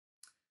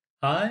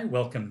Hi,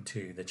 welcome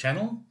to the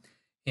channel.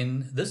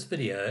 In this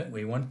video,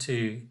 we want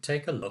to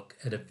take a look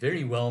at a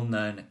very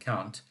well-known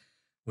account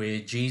where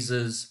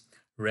Jesus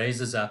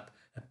raises up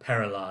a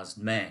paralyzed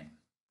man.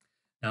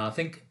 Now, I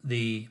think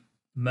the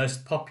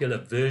most popular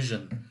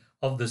version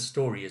of this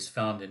story is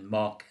found in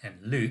Mark and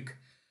Luke,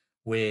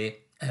 where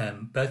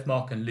both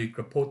Mark and Luke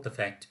report the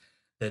fact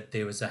that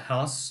there was a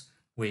house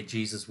where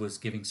Jesus was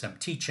giving some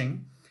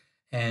teaching,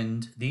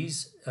 and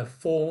these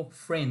four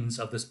friends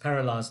of this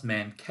paralyzed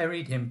man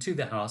carried him to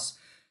the house.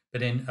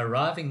 But in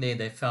arriving there,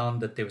 they found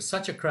that there was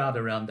such a crowd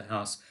around the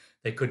house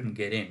they couldn't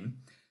get in.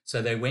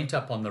 So they went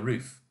up on the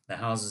roof. The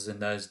houses in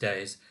those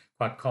days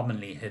quite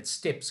commonly had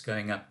steps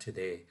going up to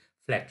their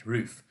flat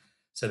roof.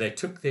 So they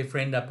took their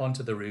friend up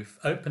onto the roof,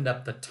 opened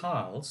up the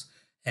tiles,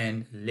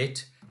 and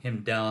let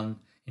him down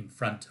in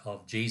front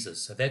of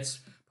Jesus. So that's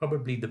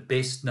probably the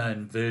best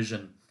known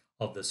version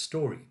of the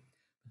story.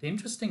 But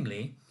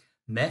interestingly,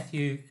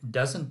 Matthew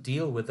doesn't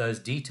deal with those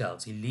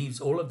details. He leaves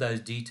all of those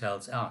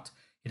details out.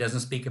 He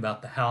doesn't speak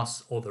about the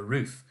house or the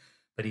roof,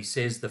 but he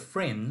says the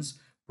friends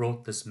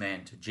brought this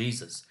man to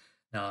Jesus.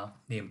 Now,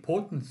 the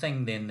important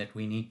thing then that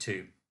we need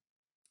to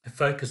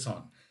focus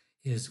on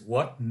is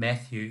what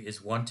Matthew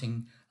is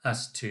wanting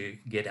us to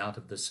get out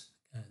of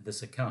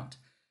this account.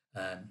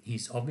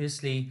 He's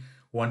obviously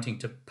wanting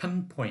to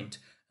pinpoint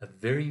a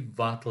very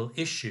vital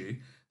issue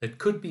that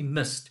could be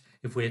missed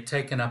if we're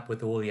taken up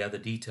with all the other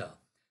detail.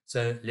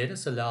 So let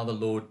us allow the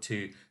Lord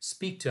to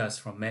speak to us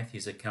from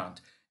Matthew's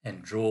account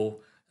and draw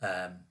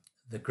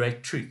the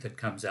great truth that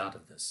comes out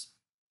of this.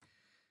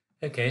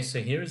 Okay,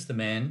 so here is the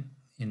man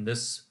in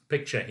this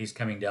picture. He's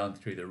coming down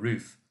through the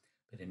roof.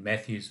 But in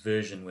Matthew's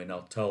version, we're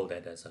not told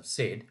that, as I've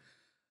said.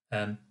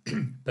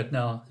 But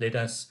now let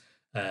us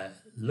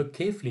look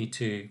carefully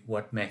to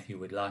what Matthew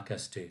would like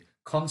us to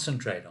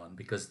concentrate on,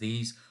 because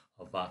these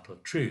are vital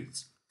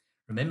truths.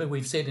 Remember,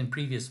 we've said in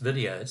previous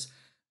videos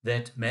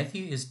that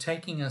Matthew is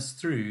taking us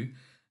through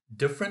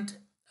different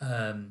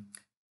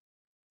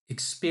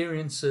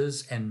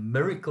experiences and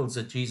miracles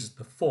that Jesus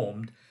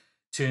performed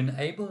to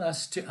enable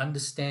us to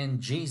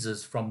understand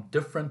Jesus from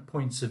different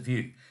points of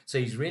view. So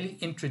he's really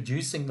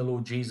introducing the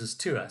Lord Jesus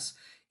to us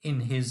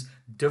in his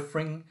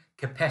differing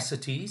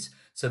capacities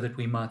so that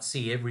we might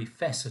see every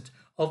facet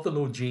of the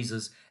Lord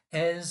Jesus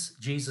as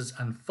Jesus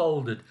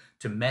unfolded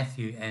to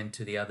Matthew and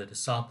to the other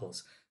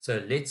disciples.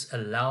 So let's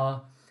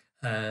allow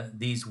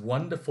these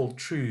wonderful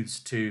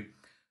truths to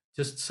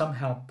just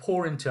somehow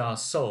pour into our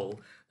soul,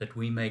 that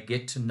we may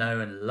get to know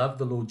and love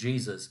the Lord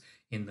Jesus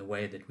in the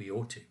way that we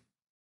ought to.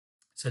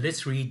 So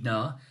let's read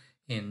now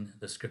in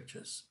the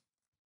scriptures.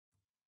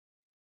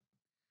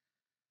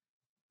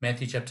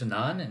 Matthew chapter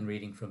 9, and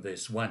reading from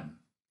verse 1.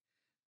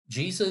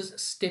 Jesus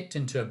stepped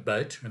into a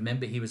boat.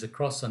 Remember, he was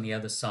across on the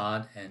other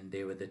side, and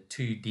there were the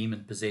two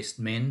demon-possessed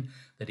men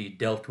that he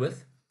dealt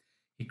with.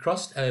 He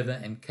crossed over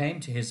and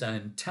came to his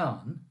own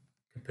town,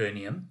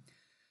 Capernaum.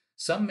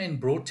 Some men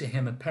brought to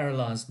him a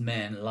paralyzed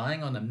man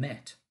lying on a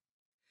mat.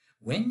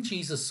 When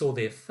Jesus saw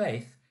their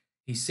faith,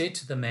 he said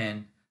to the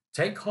man,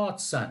 "Take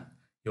heart, son,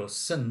 your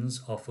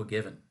sins are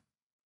forgiven."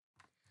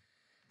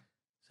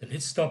 So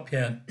let's stop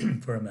here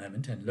for a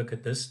moment and look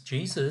at this.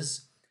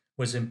 Jesus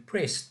was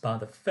impressed by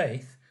the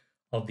faith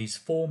of these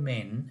four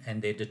men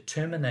and their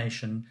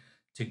determination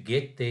to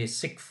get their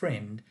sick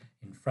friend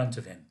in front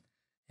of him.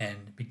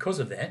 And because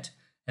of that,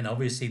 and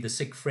obviously the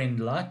sick friend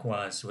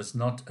likewise was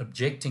not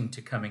objecting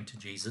to coming to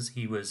Jesus,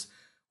 he was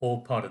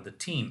all part of the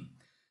team.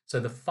 So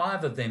the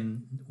five of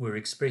them were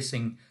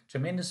expressing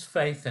tremendous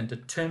faith and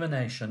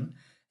determination,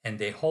 and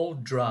their whole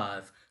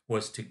drive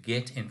was to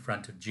get in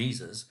front of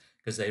Jesus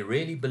because they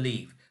really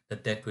believed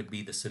that that would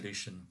be the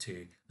solution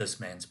to this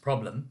man's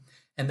problem.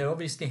 And they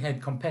obviously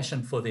had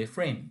compassion for their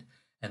friend,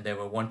 and they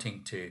were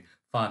wanting to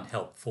find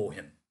help for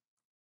him.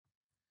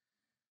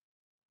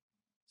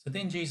 So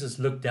then Jesus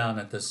looked down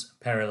at this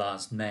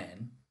paralyzed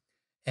man,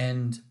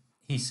 and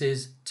he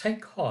says,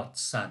 "Take heart,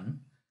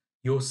 son,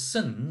 your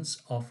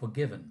sins are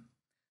forgiven."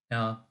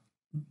 Now,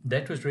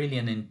 that was really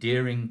an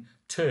endearing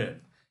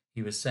term.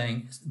 He was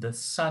saying, the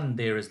son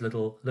there is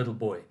little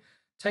boy.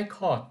 Take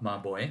heart, my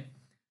boy,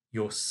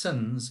 your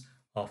sins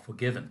are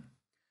forgiven.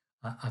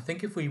 I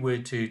think if we were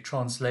to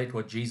translate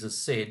what Jesus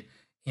said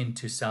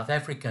into South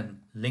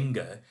African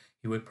lingo,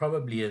 he would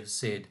probably have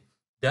said,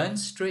 "Don't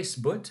stress,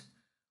 but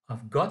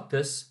I've got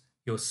this,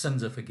 your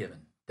sins are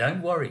forgiven.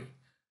 Don't worry,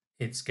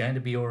 it's going to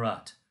be all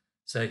right."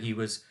 So he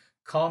was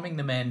calming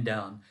the man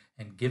down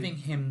and giving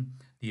him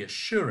the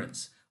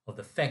assurance of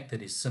the fact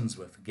that his sins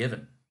were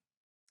forgiven.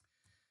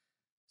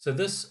 So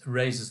this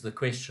raises the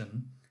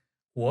question,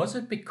 was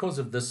it because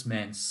of this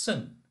man's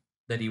sin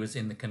that he was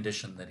in the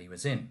condition that he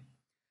was in?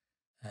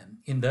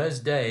 In those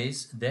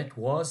days, that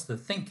was the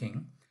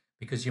thinking,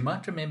 because you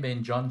might remember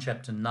in John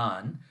chapter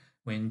 9,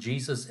 when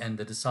Jesus and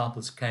the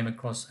disciples came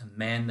across a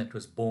man that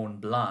was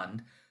born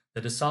blind,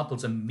 the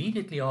disciples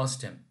immediately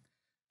asked him,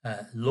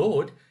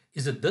 "Lord,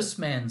 is it this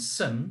man's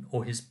sin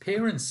or his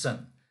parents'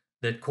 sin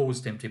that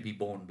caused him to be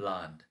born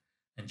blind?"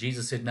 And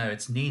Jesus said, "No,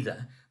 it's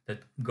neither,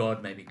 that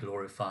God may be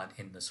glorified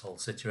in this whole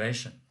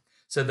situation."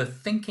 So the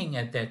thinking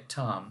at that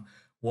time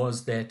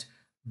was that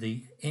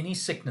any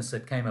sickness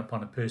that came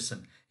upon a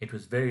person, it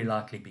was very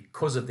likely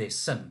because of their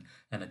sin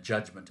and a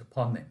judgment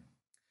upon them.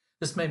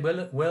 This may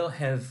well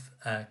have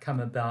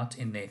come about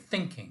in their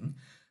thinking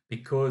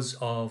because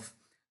of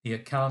the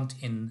account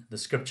in the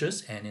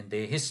scriptures and in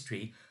their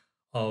history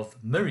of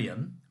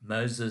Miriam,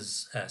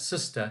 Moses'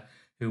 sister,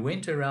 who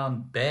went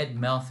around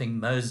bad-mouthing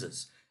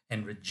Moses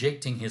and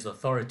rejecting his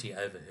authority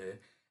over her,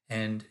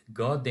 and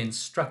God then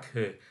struck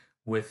her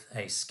with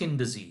a skin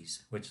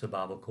disease, which the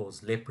Bible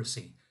calls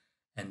leprosy.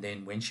 And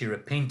then when she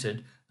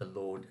repented, the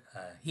Lord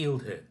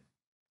healed her.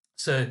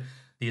 So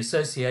the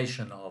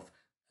association of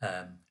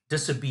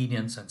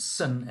disobedience and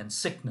sin and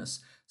sickness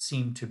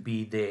seem to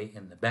be there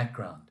in the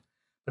background.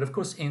 But of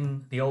course,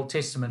 in the Old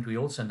Testament, we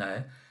also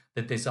know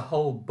that there's a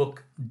whole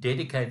book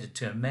dedicated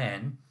to a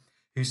man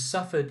who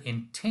suffered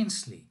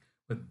intensely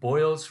with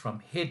boils from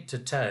head to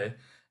toe,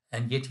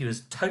 and yet he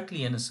was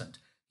totally innocent.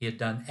 He had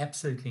done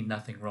absolutely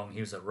nothing wrong. He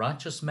was a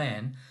righteous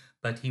man,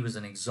 but he was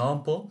an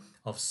example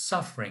of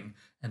suffering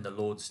and the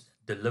Lord's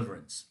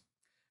deliverance.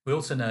 We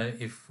also know,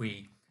 if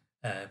we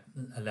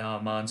allow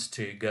our minds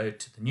to go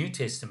to the New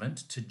Testament,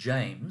 to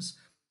James,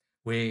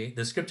 where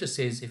the scripture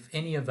says, if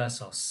any of us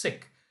are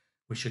sick,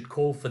 we should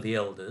call for the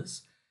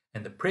elders,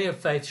 and the prayer of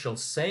faith shall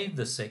save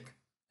the sick.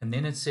 And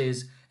then it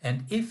says,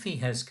 and if he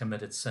has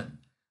committed sin,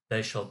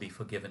 they shall be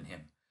forgiven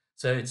him.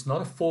 So it's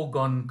not a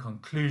foregone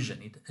conclusion.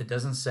 It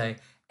doesn't say,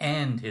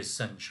 and his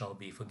sin shall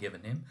be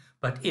forgiven him,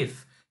 but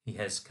if he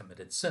has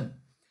committed sin.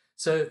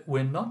 So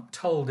we're not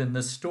told in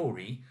this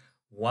story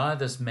why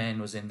this man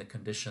was in the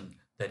condition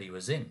that he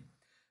was in.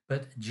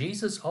 But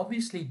Jesus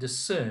obviously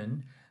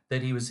discerned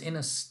that he was in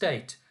a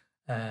state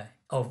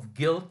of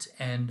guilt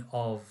and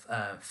of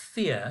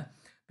fear,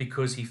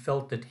 because he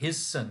felt that his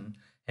sin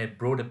had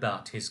brought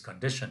about his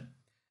condition.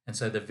 And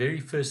so the very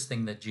first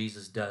thing that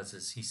Jesus does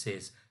is he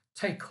says,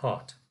 take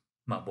heart,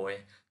 my boy,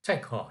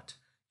 take heart.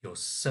 Your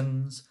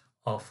sins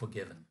are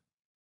forgiven.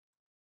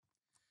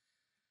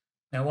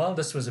 Now, while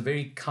this was a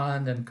very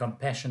kind and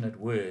compassionate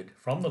word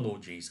from the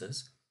Lord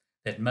Jesus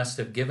that must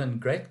have given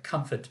great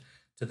comfort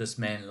to this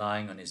man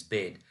lying on his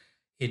bed,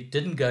 it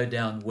didn't go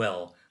down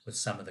well with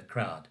some of the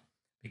crowd,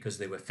 because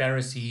there were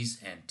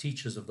Pharisees and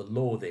teachers of the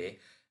law there,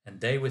 and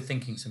they were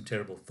thinking some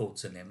terrible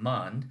thoughts in their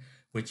mind,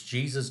 which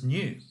Jesus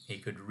knew. He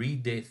could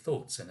read their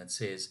thoughts, and it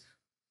says,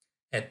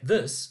 at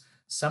this,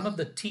 some of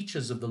the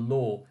teachers of the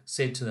law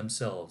said to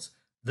themselves,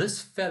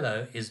 this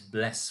fellow is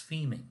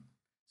blaspheming.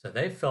 So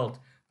they felt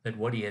that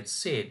what he had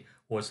said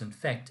was in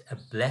fact a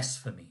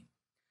blasphemy.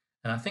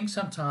 And I think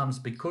sometimes,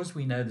 because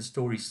we know the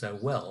story so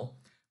well,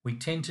 we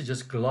tend to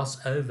just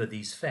gloss over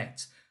these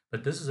facts.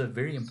 But this is a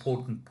very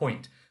important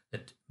point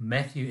that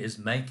Matthew is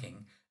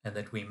making, and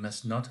that we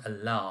must not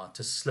allow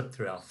to slip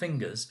through our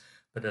fingers,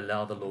 but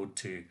allow the Lord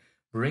to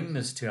bring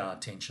this to our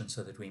attention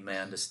so that we may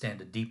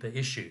understand a deeper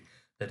issue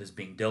that is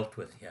being dealt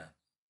with here.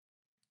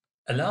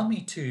 Allow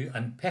me to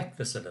unpack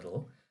this a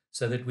little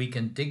so that we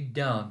can dig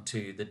down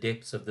to the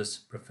depths of this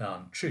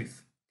profound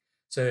truth.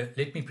 So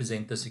let me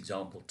present this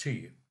example to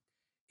you.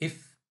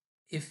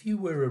 If you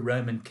were a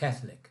Roman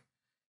Catholic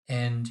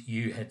and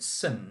you had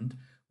sinned,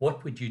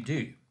 what would you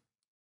do?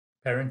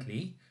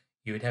 Apparently,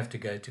 you would have to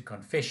go to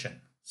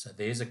confession. So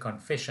there's a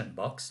confession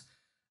box,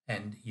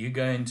 and you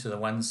go into the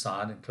one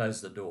side and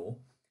close the door.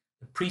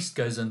 The priest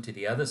goes into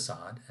the other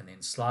side and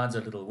then slides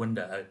a little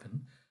window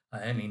open.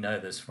 I only know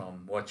this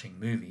from watching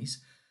movies.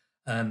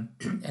 And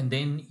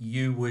then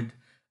you would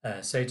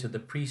say to the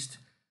priest,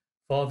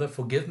 Father,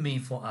 forgive me,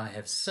 for I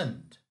have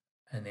sinned.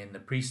 And then the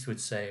priest would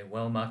say,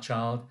 well, my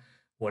child,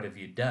 what have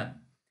you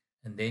done?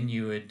 And then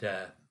you would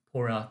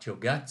pour out your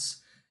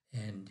guts,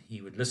 and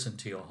he would listen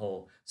to your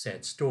whole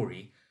sad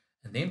story.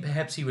 And then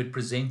perhaps he would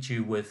present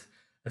you with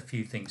a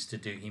few things to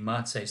do. He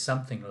might say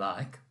something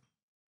like,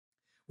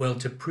 well,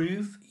 to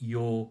prove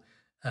your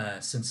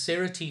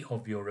sincerity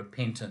of your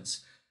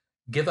repentance,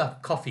 give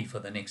up coffee for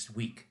the next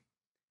week.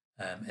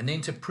 And then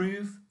to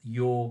prove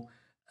your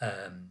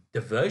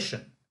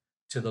devotion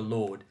to the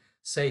Lord,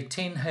 say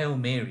 10 Hail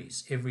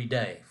Marys every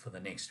day for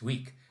the next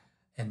week.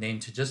 And then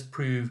to just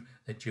prove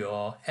that you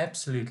are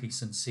absolutely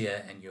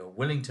sincere and you're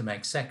willing to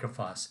make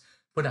sacrifice,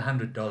 put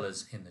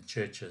 $100 in the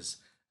church's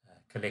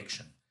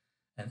collection.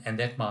 And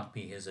that might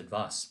be his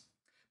advice.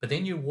 But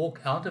then you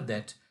walk out of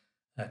that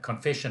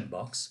confession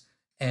box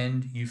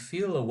and you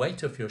feel a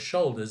weight off your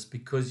shoulders,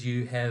 because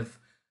you have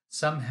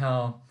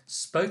somehow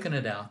spoken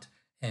it out,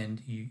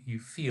 and you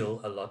feel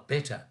a lot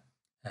better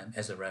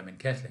as a Roman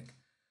Catholic.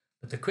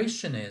 But the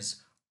question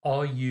is,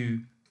 are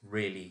you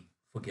really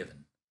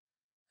forgiven?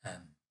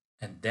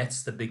 And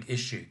that's the big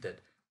issue that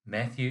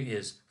Matthew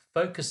is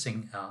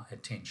focusing our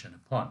attention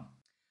upon.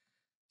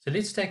 So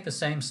let's take the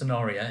same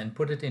scenario and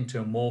put it into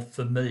a more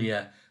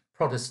familiar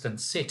Protestant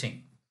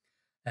setting.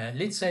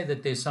 Let's say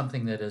that there's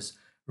something that is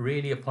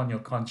really upon your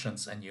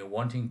conscience, and you're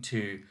wanting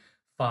to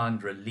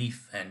find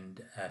relief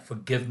and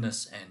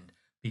forgiveness and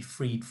be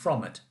freed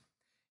from it.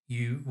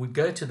 You would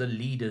go to the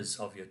leaders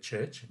of your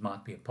church. It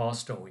might be a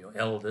pastor or your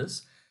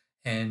elders,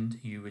 and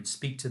you would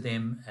speak to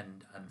them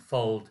and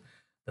unfold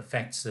the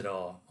facts that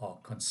are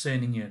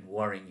concerning you and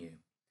worrying you.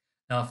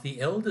 Now, if the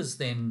elders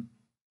then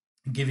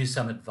give you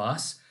some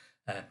advice,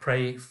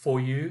 pray for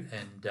you,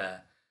 and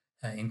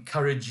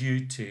encourage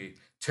you to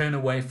turn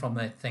away from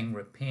that thing,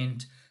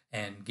 repent,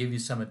 and give you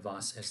some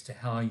advice as to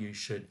how you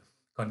should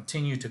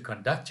continue to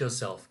conduct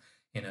yourself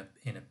in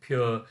a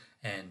pure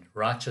and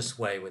righteous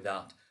way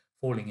without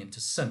falling into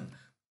sin,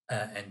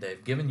 and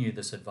they've given you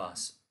this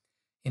advice.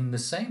 In the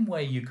same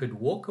way, you could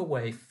walk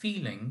away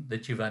feeling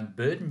that you've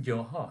unburdened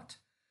your heart.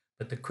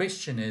 But the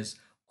question is,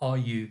 are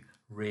you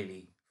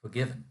really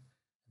forgiven?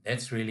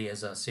 That's really,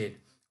 as I said,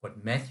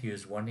 what Matthew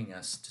is wanting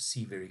us to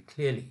see very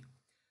clearly.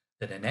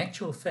 That in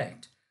actual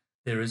fact,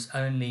 there is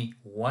only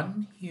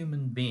one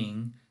human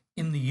being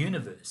in the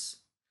universe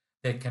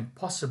that can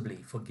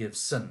possibly forgive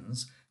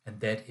sins, and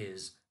that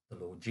is the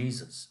Lord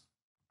Jesus.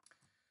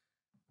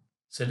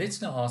 So let's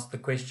now ask the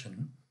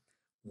question,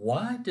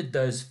 why did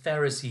those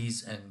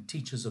Pharisees and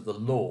teachers of the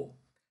law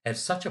have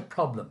such a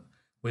problem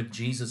with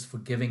Jesus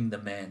forgiving the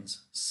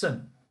man's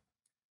sin?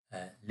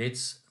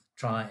 Let's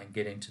try and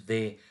get into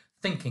their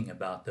thinking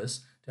about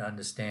this to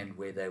understand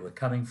where they were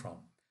coming from,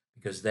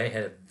 because they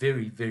had a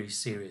very, very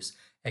serious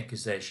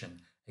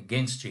accusation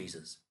against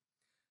Jesus.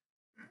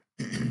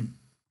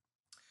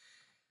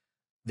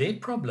 Their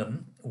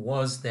problem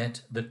was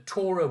that the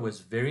Torah was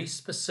very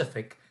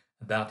specific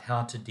about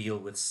how to deal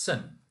with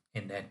sin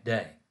in that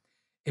day.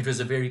 It was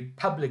a very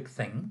public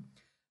thing.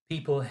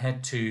 People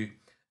had to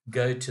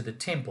go to the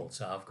temple.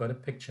 So I've got a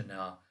picture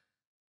now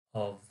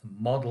of the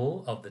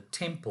model of the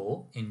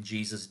temple in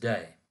Jesus'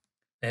 day.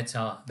 That's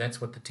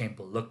what the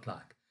temple looked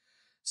like.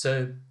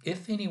 So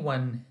if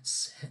anyone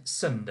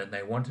sinned and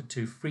they wanted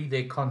to free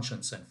their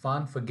conscience and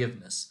find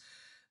forgiveness,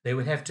 they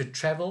would have to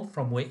travel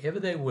from wherever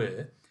they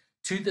were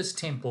to this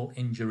temple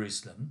in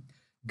Jerusalem,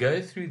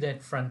 go through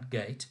that front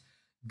gate,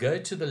 go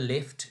to the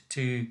left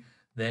to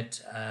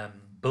that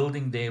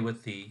building there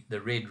with the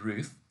red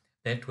roof.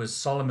 That was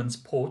Solomon's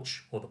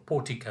porch, or the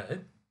portico.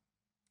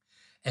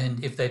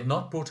 And if they'd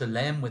not brought a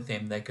lamb with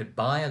them, they could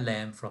buy a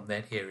lamb from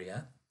that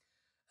area.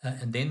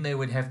 And then they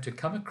would have to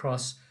come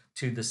across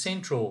to the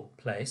central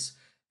place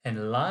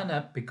and line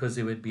up, because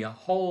there would be a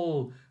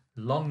whole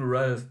long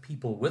row of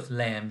people with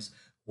lambs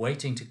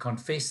waiting to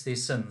confess their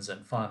sins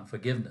and find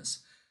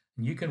forgiveness.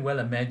 And you can well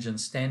imagine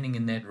standing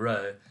in that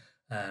row,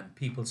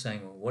 people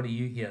saying, well, what are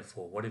you here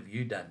for? What have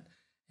you done?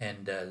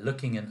 And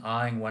looking and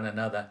eyeing one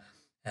another.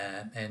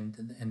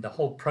 And the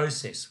whole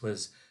process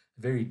was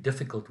a very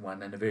difficult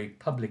one and a very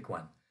public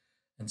one.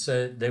 And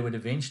so they would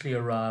eventually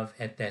arrive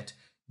at that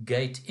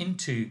gate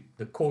into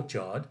the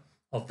courtyard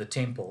of the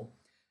temple,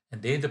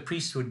 and there the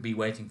priest would be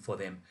waiting for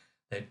them.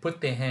 They'd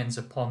put their hands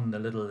upon the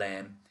little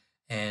lamb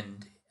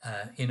and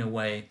in a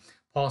way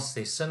pass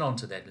their sin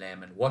onto that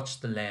lamb and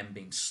watch the lamb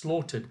being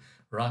slaughtered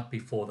right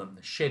before them,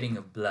 the shedding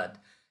of blood.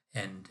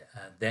 And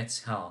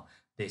that's how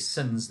their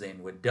sins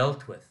then were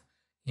dealt with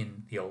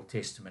in the Old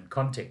Testament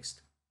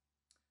context.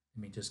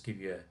 Let me just give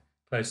you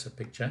a closer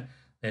picture.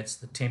 That's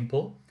the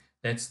temple.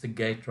 That's the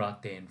gate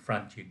right there in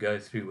front. You go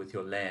through with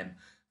your lamb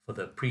for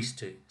the priest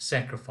to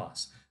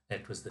sacrifice.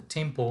 That was the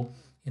temple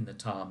in the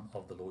time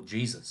of the Lord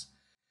Jesus.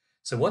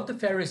 So what the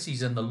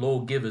Pharisees and the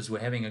lawgivers were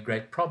having a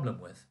great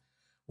problem with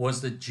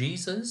was that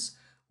Jesus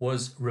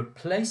was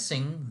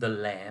replacing the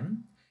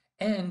lamb,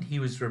 and he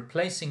was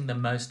replacing the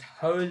most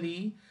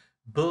holy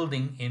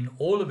building in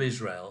all of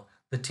Israel,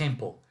 the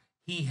temple.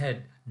 He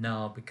had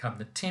now become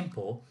the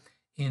temple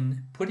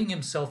in putting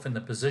himself in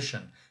the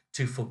position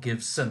to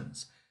forgive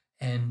sins.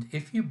 And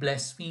if you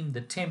blaspheme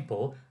the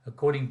temple,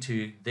 according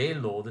to their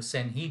law, the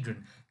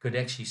Sanhedrin could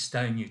actually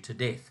stone you to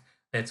death.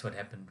 That's what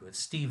happened with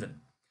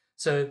Stephen.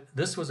 So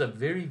this was a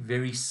very,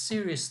 very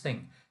serious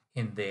thing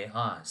in their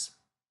eyes.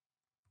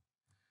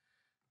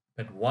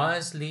 But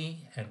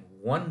wisely and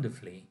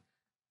wonderfully,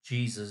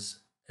 Jesus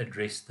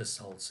addressed this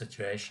whole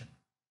situation.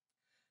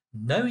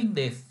 Knowing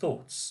their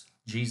thoughts,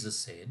 Jesus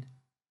said,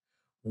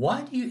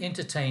 "Why do you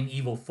entertain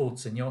evil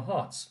thoughts in your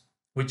hearts?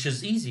 Which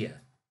is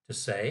easier, to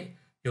say,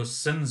 your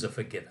sins are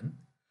forgiven,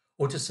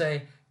 or to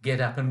say,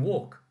 get up and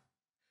walk?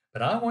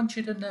 But I want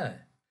you to know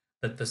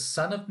that the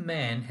Son of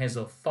Man has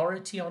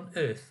authority on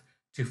earth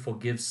to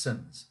forgive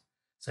sins."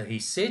 So he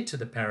said to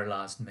the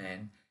paralyzed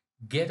man,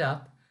 "Get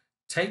up,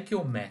 take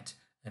your mat,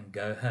 and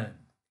go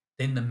home."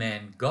 Then the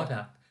man got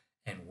up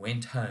and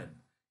went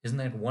home. Isn't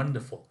that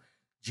wonderful?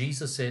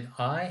 Jesus said,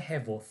 I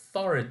have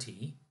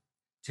authority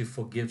to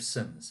forgive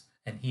sins,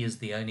 and he is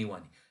the only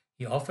one.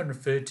 He often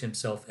referred to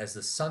himself as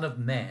the Son of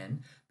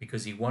Man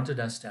because he wanted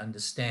us to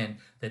understand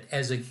that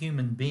as a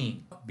human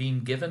being,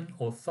 being given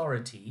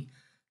authority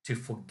to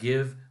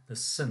forgive the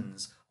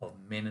sins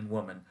of men and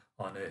women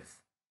on earth.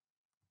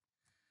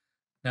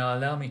 Now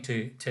allow me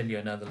to tell you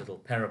another little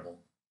parable.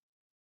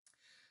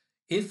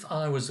 If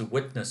I was a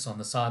witness on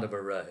the side of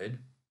a road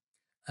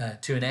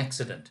to an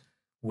accident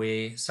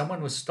where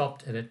someone was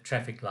stopped at a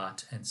traffic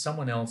light and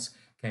someone else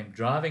came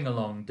driving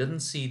along,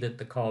 didn't see that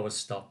the car was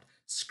stopped,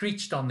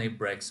 screeched on their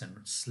brakes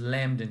and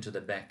slammed into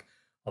the back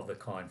of the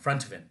car in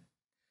front of him.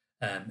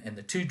 And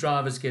the two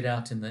drivers get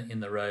out in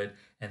the road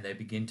and they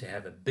begin to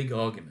have a big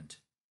argument.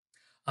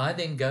 I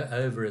then go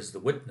over as the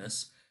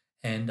witness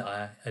and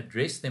I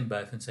address them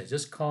both and say,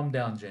 just calm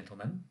down,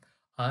 gentlemen.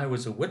 I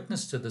was a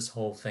witness to this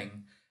whole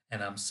thing,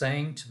 and I'm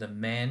saying to the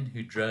man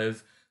who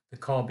drove the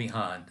car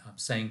behind, I'm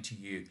saying to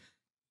you,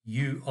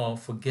 you are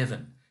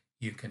forgiven.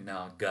 You can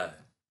now go.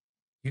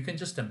 You can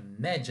just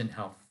imagine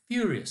how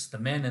furious the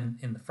man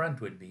in the front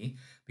would be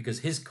because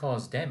his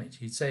car's damaged.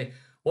 He'd say,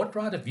 what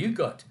right have you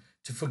got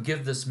to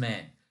forgive this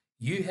man?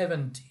 You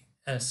haven't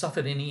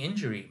suffered any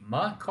injury.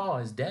 My car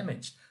is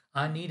damaged.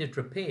 I need it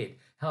repaired.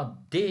 How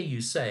dare you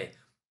say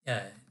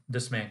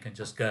this man can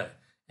just go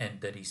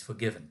and that he's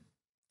forgiven?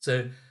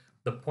 So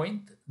the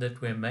point that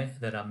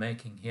that I'm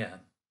making here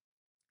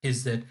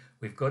is that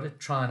we've got to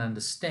try and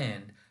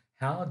understand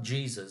how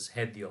Jesus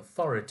had the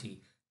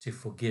authority to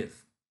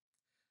forgive.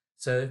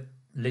 So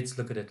let's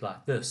look at it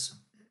like this.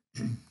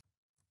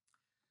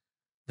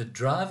 The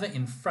driver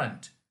in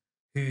front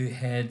who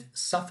had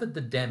suffered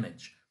the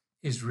damage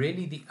is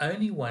really the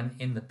only one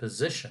in the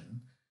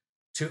position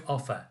to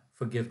offer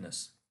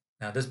forgiveness.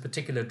 Now, this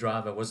particular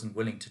driver wasn't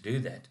willing to do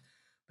that,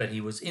 but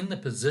he was in the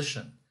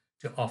position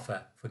to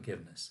offer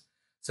forgiveness.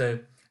 So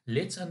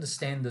let's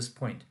understand this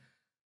point.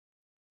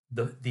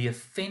 The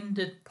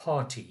offended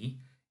party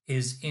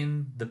is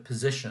in the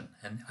position,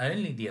 and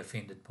only the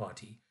offended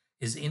party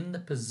is in the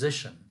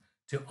position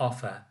to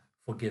offer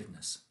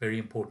forgiveness. Very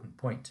important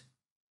point.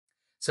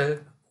 So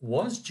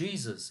was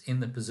Jesus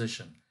in the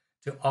position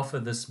to offer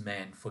this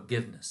man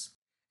forgiveness?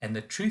 And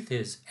the truth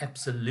is,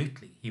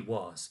 absolutely, he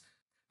was.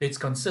 Let's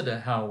consider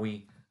how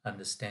we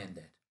understand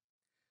that.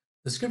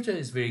 The scripture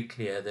is very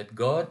clear that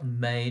God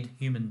made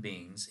human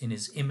beings in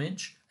his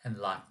image and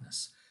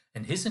likeness.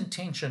 And his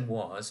intention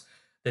was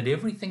that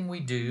everything we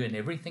do and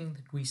everything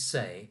that we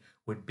say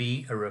would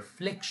be a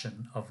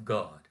reflection of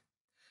God.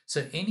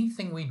 So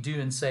anything we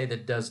do and say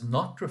that does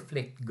not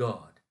reflect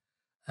God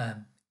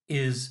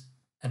is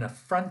an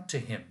affront to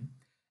him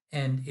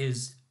and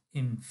is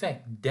in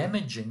fact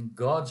damaging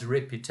God's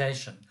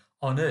reputation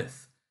on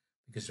earth.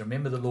 Because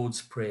remember the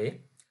Lord's Prayer,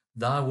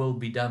 thy will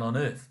be done on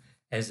earth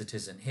as it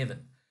is in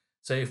heaven.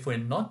 So if we're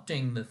not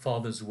doing the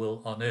Father's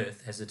will on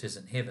earth as it is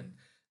in heaven,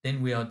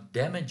 then we are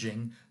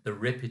damaging the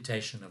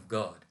reputation of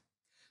God.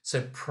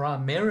 So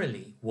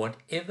primarily,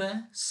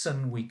 whatever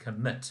sin we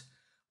commit,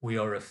 we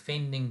are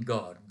offending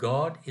God.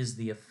 God is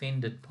the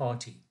offended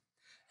party.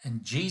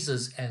 And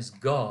Jesus, as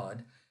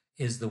God,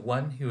 is the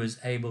one who is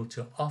able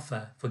to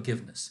offer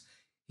forgiveness.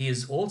 He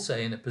is also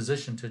in a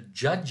position to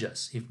judge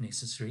us if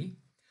necessary,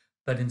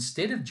 but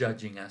instead of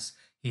judging us,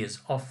 he is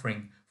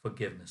offering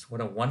forgiveness.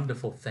 What a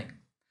wonderful thing.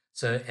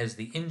 So as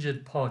the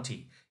injured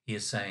party, he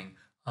is saying,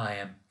 I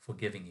am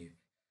forgiving you.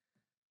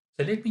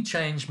 So let me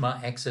change my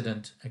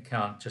accident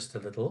account just a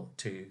little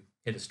to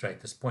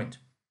illustrate this point.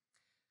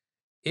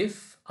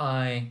 If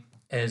I,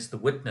 as the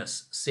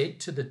witness, said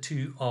to the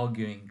two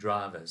arguing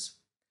drivers,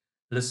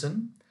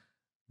 listen,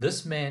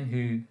 this man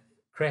who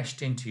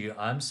crashed into you,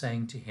 I'm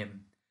saying to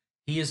him,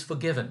 he is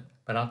forgiven,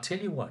 but I'll tell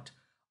you what,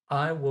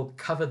 I will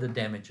cover the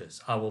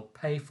damages. I will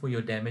pay for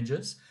your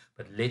damages,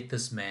 but let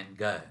this man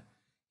go.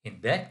 In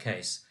that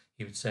case,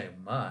 he would say,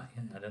 I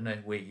don't know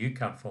where you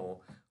come from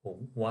or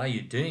why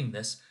you're doing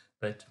this,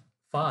 but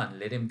fine,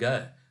 let him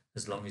go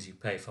as long as you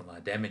pay for my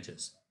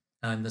damages.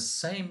 Now, in the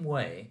same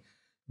way,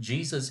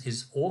 Jesus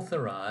is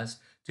authorized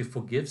to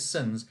forgive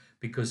sins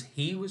because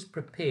he was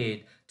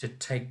prepared to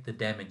take the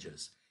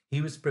damages.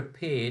 He was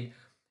prepared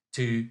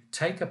to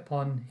take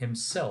upon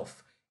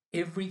himself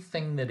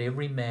everything that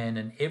every man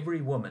and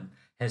every woman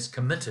has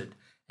committed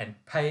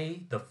and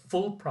pay the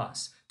full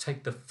price,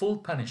 take the full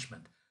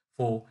punishment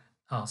for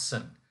our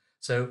sin.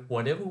 So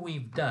whatever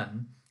we've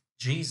done,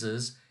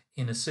 Jesus,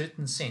 in a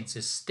certain sense,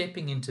 is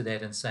stepping into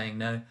that and saying,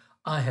 no,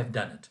 I have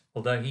done it.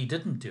 Although he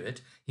didn't do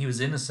it, he was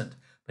innocent,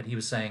 but he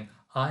was saying,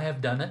 I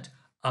have done it,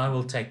 I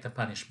will take the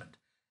punishment.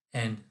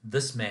 And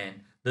this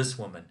man, this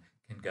woman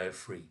can go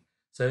free.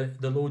 So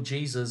the Lord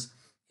Jesus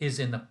is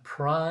in a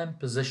prime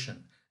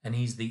position, and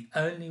he's the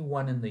only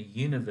one in the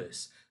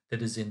universe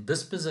that is in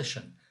this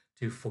position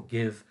to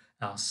forgive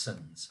our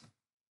sins.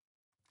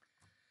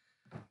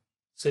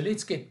 So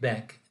let's get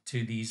back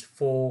to these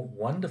four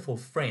wonderful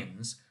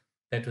friends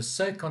that were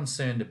so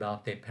concerned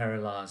about their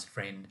paralyzed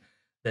friend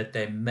that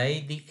they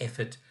made the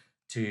effort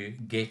to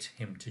get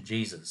him to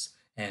Jesus.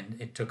 And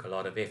it took a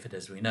lot of effort,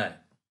 as we know.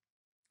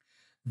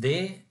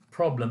 Their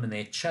problem and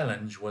their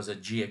challenge was a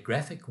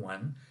geographic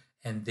one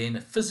and then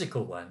a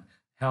physical one,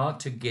 how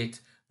to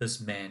get this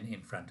man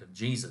in front of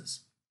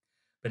Jesus.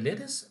 But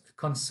let us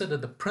consider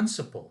the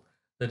principle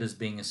that is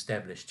being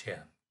established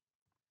here.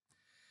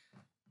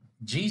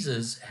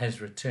 Jesus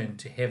has returned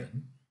to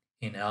heaven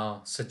in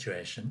our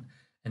situation,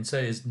 and so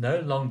is no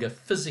longer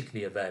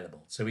physically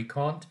available. So we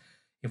can't,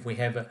 if we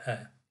have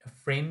a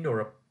friend or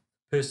a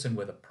person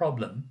with a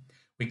problem,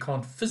 we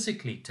can't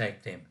physically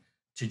take them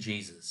to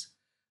Jesus.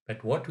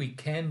 But what we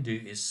can do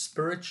is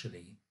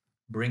spiritually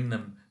bring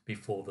them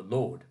before the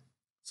Lord.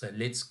 So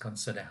let's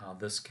consider how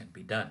this can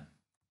be done.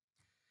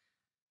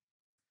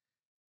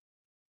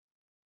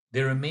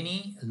 There are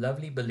many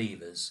lovely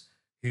believers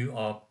who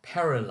are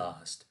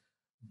paralyzed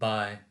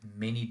by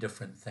many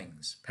different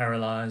things.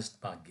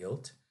 Paralyzed by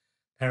guilt,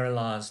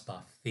 paralyzed by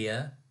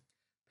fear,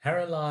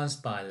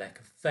 paralyzed by lack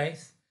of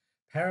faith,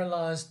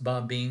 paralyzed by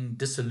being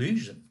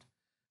disillusioned,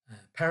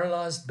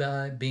 paralyzed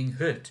by being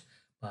hurt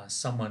by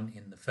someone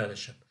in the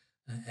fellowship,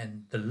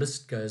 and the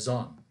list goes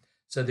on.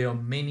 So there are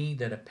many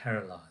that are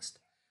paralyzed.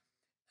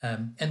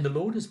 And the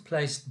Lord has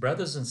placed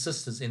brothers and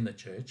sisters in the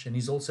church, and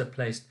He's also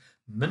placed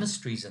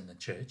ministries in the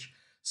church.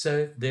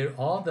 So there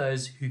are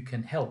those who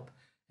can help,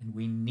 and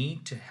we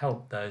need to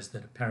help those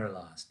that are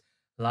paralyzed.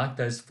 Like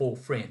those 4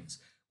 friends,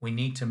 we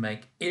need to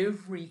make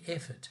every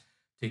effort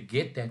to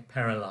get that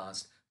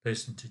paralyzed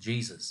person to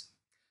Jesus.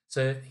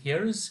 So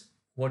here is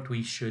what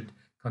we should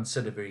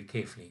consider very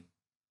carefully.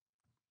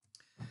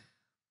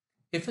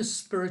 If a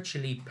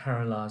spiritually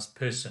paralyzed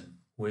person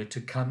were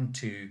to come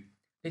to,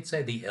 let's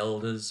say, the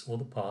elders or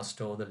the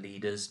pastor or the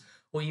leaders,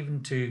 or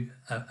even to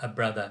a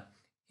brother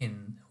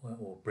in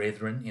or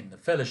brethren in the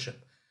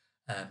fellowship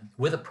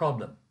with a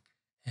problem,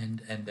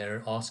 and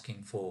they're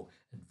asking for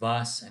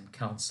advice and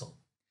counsel,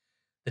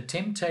 the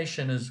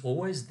temptation is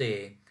always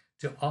there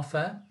to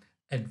offer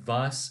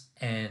advice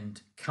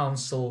and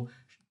counsel,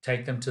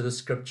 take them to the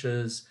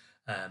scriptures,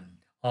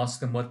 ask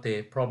them what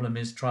their problem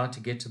is, try to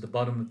get to the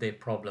bottom of their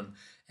problem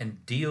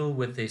and deal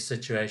with their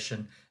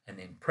situation, and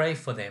then pray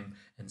for them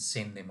and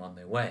send them on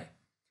their way.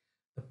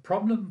 The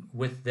problem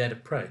with that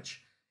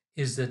approach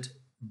is that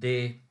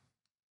their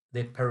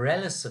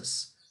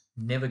paralysis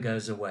never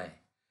goes away,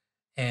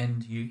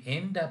 and you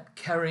end up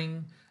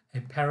carrying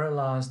a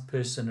paralyzed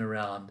person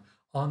around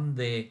on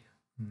their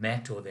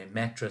mat or their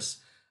mattress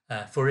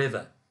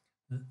forever.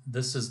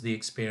 This is the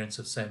experience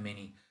of so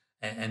many,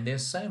 and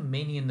there's so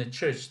many in the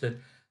church that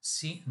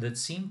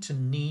seem to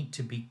need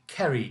to be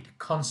carried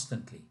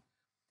constantly.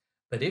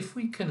 But if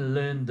we can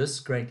learn this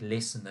great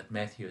lesson that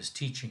Matthew is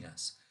teaching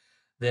us,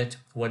 that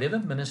whatever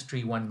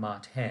ministry one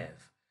might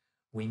have,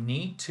 we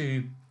need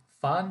to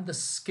find the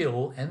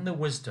skill and the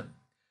wisdom,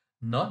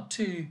 not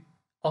to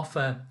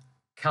offer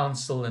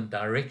counsel and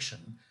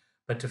direction,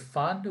 but to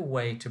find a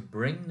way to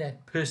bring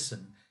that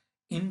person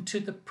into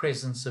the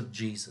presence of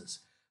Jesus.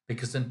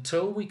 Because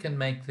until we can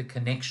make the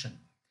connection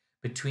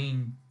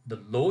between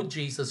the Lord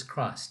Jesus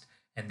Christ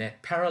and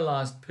that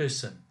paralyzed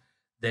person,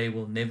 they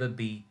will never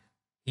be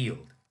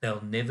healed.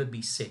 They'll never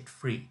be set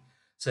free.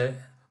 So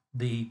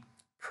the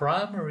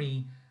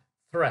primary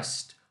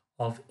thrust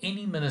of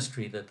any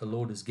ministry that the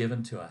Lord has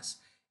given to us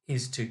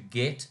is to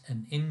get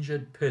an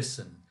injured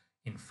person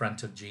in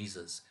front of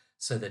Jesus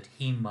so that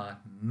He might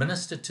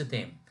minister to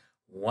them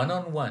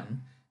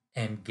one-on-one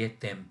and get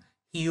them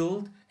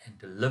healed and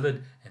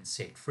delivered and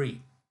set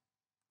free.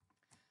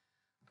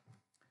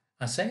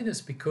 I say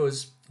this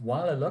because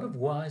while a lot of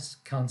wise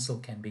counsel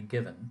can be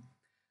given,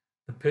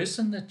 the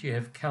person that you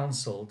have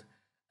counseled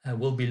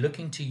will be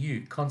looking to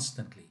you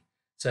constantly.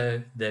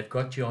 So they've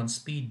got you on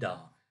speed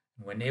dial.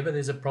 And whenever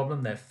there's a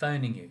problem, they're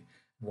phoning you.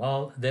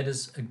 While that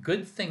is a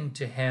good thing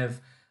to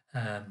have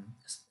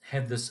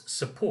this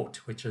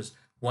support, which is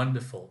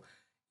wonderful,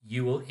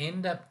 you will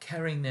end up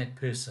carrying that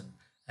person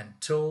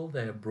until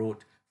they are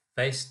brought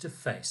face to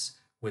face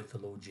with the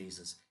Lord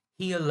Jesus.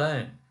 He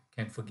alone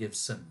can forgive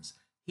sins.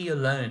 He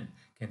alone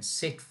can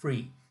set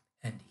free,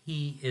 and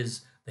He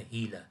is the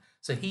healer.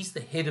 So He's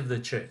the head of the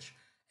church,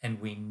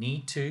 and we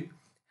need to,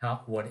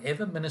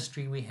 whatever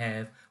ministry we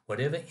have,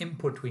 whatever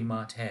input we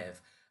might have,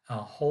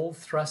 our whole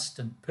thrust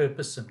and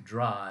purpose and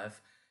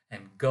drive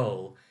and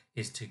goal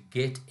is to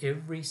get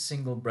every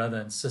single brother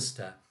and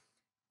sister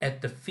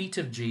at the feet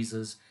of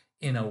Jesus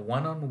in a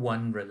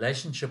one-on-one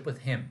relationship with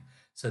Him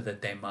so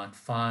that they might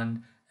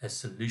find a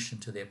solution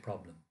to their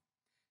problem.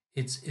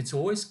 It's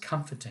always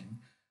comforting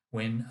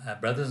when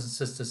brothers and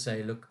sisters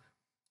say, look,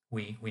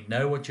 we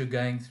know what you're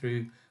going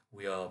through.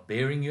 We are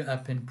bearing you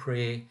up in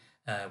prayer.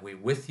 We're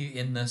with you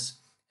in this.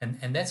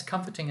 And that's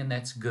comforting and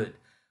that's good.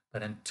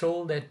 But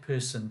until that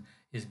person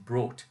is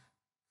brought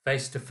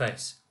face to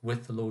face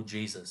with the Lord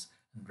Jesus,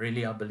 and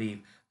really I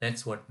believe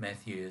that's what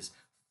Matthew is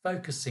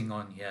focusing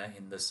on here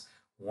in this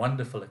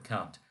wonderful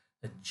account,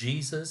 that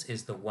Jesus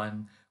is the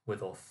one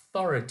with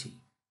authority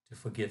to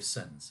forgive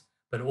sins,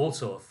 but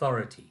also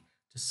authority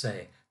to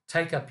say,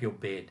 take up your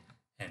bed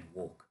and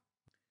walk.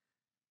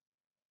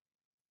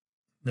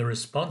 The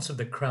response of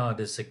the crowd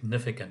is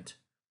significant.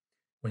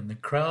 When the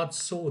crowd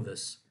saw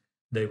this,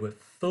 they were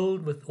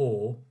filled with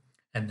awe,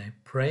 and they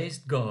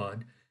praised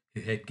God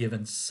who had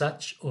given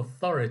such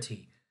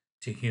authority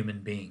to human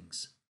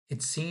beings.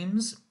 It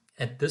seems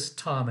at this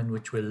time in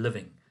which we're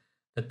living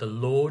that the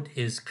Lord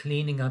is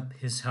cleaning up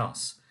His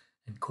house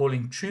and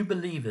calling true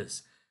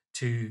believers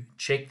to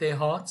check their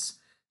hearts,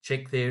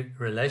 check their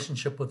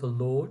relationship with the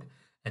Lord,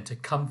 and to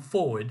come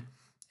forward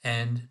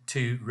and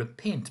to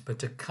repent, but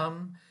to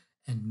come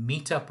and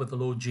meet up with the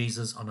Lord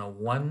Jesus on a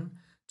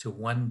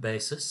one-to-one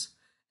basis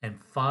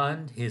and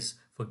find His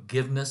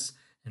forgiveness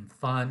and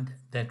find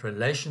that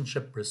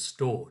relationship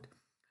restored.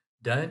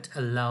 Don't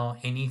allow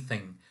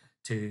anything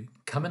to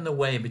come in the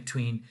way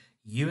between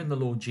you and the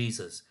Lord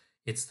Jesus.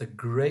 It's the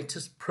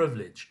greatest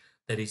privilege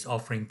that He's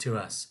offering to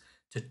us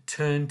to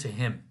turn to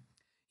Him.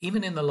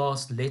 Even in the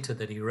last letter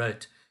that he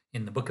wrote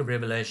in the book of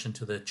Revelation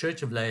to the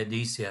church of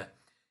Laodicea,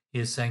 he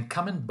is saying,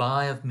 "Come and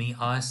buy of me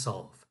eye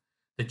salve,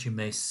 that you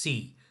may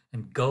see,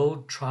 and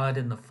gold tried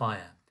in the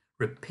fire.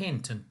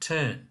 Repent and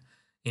turn."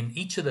 In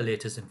each of the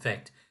letters, in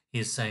fact, he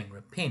is saying,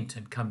 repent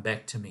and come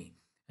back to me.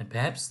 And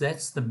perhaps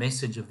that's the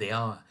message of the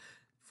hour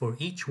for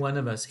each one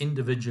of us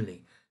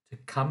individually, to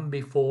come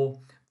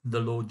before the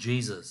Lord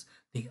Jesus,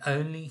 the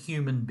only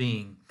human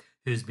being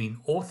who's been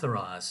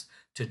authorized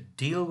to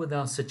deal with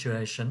our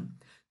situation,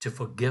 to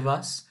forgive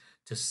us,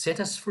 to set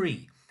us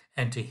free,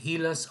 and to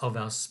heal us of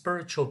our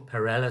spiritual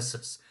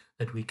paralysis,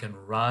 that we can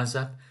rise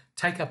up,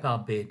 take up our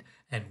bed,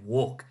 and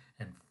walk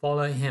and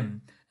follow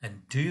him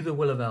and do the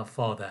will of our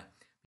Father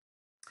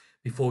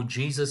before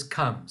Jesus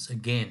comes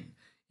again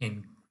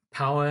in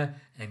power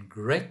and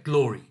great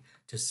glory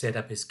to set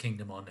up his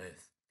kingdom on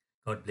earth.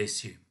 God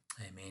bless you.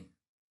 Amen.